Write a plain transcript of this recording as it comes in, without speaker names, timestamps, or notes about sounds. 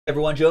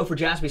Everyone, Joe for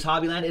Jaspys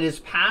Hobbyland. It is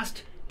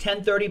past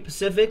 10:30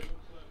 Pacific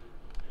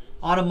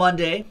on a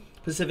Monday,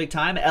 Pacific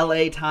time,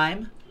 LA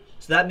time.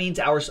 So that means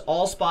our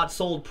all spots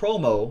sold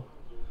promo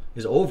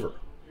is over.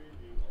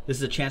 This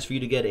is a chance for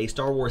you to get a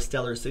Star Wars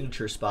Stellar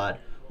signature spot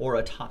or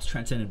a Topps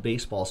Transcendent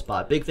baseball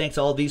spot. Big thanks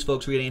to all of these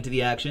folks for getting into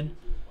the action.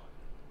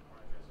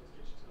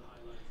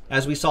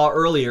 As we saw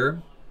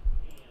earlier,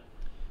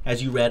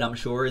 as you read, I'm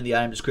sure, in the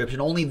item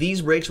description, only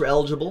these breaks were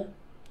eligible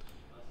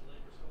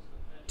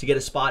to get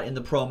a spot in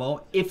the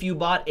promo. If you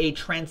bought a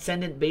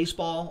Transcendent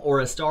baseball or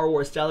a Star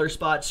Wars Stellar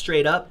spot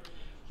straight up,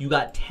 you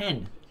got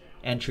 10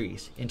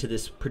 entries into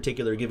this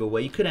particular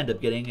giveaway. You could end up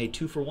getting a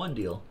 2-for-1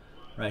 deal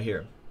right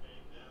here.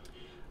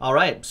 All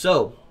right,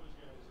 so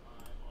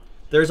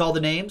there's all the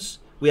names.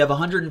 We have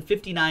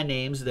 159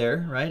 names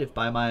there, right? If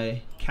by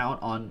my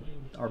count on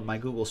or my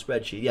Google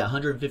spreadsheet, yeah,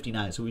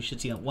 159. So we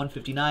should see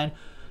 159.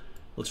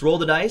 Let's roll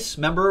the dice.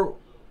 Remember,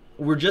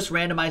 we're just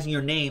randomizing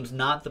your names,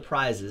 not the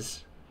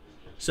prizes.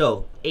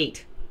 So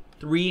 8,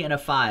 3, and a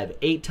 5,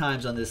 8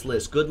 times on this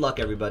list. Good luck,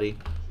 everybody.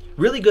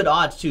 Really good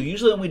odds too.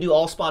 Usually when we do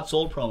all spot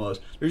sold promos,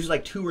 there's just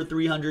like 200 or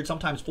 300,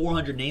 sometimes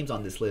 400 names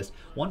on this list.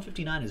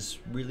 159 is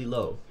really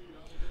low.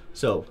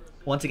 So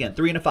once again,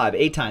 3 and a 5,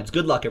 8 times.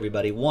 Good luck,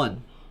 everybody.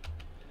 1,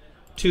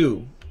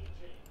 2,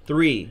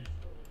 3,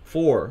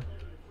 4,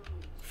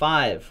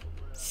 5,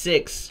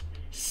 6,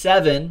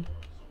 7,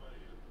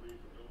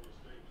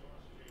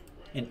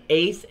 and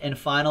 8th and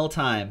final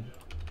time.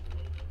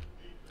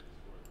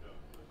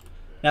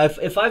 Now,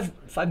 if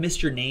I've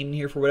missed your name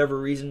here for whatever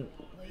reason,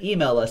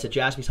 email us at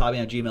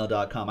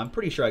jaspyshobby@gmail.com. I'm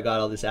pretty sure I got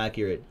all this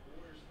accurate,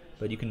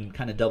 but you can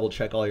kind of double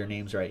check all your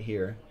names right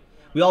here.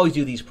 We always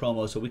do these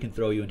promos, so we can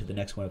throw you into the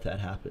next one if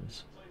that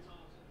happens.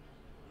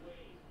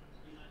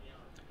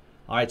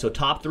 All right, so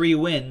top 3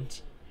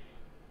 wins.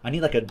 I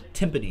need like a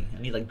timpani. I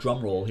need like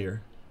drum roll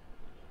here.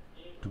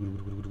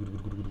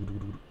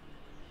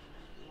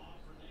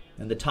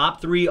 And the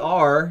top 3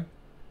 are,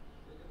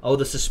 oh,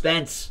 the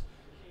suspense.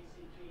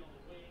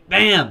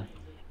 Bam!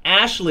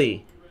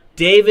 Ashley,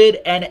 David,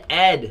 and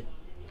Ed.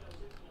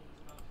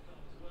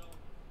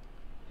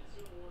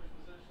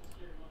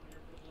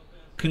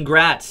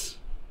 Congrats.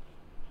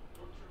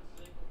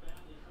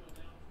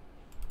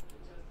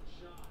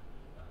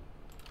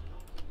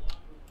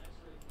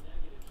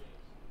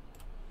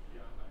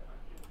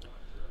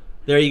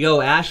 There you go,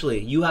 Ashley.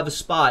 You have a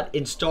spot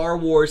in Star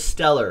Wars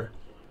Stellar.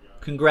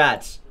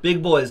 Congrats.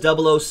 Big Boys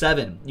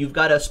 007. You've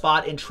got a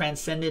spot in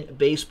Transcendent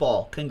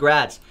Baseball.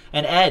 Congrats.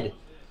 And Ed,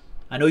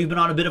 I know you've been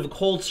on a bit of a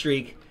cold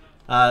streak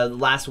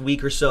last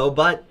week or so,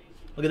 but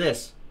look at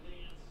this.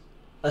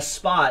 A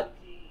spot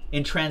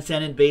in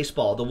Transcendent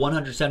Baseball, the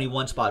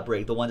 171 spot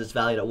break, the one that's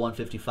valued at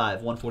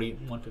 155, 140,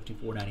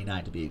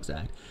 154.99 to be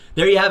exact.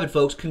 There you have it,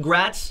 folks.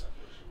 Congrats.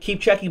 Keep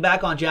checking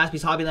back on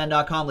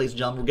JaspysHobbyland.com, ladies and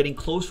gentlemen. We're getting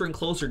closer and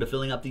closer to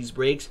filling up these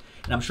breaks,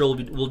 and I'm sure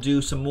we'll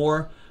do some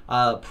more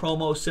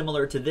promo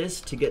similar to this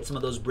to get some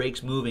of those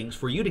breaks moving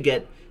for you to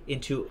get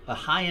into a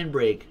high-end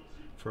break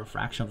for a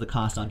fraction of the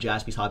cost on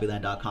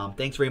JaspysHobbyland.com.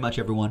 Thanks very much,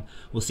 everyone.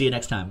 We'll see you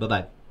next time.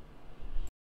 Bye-bye.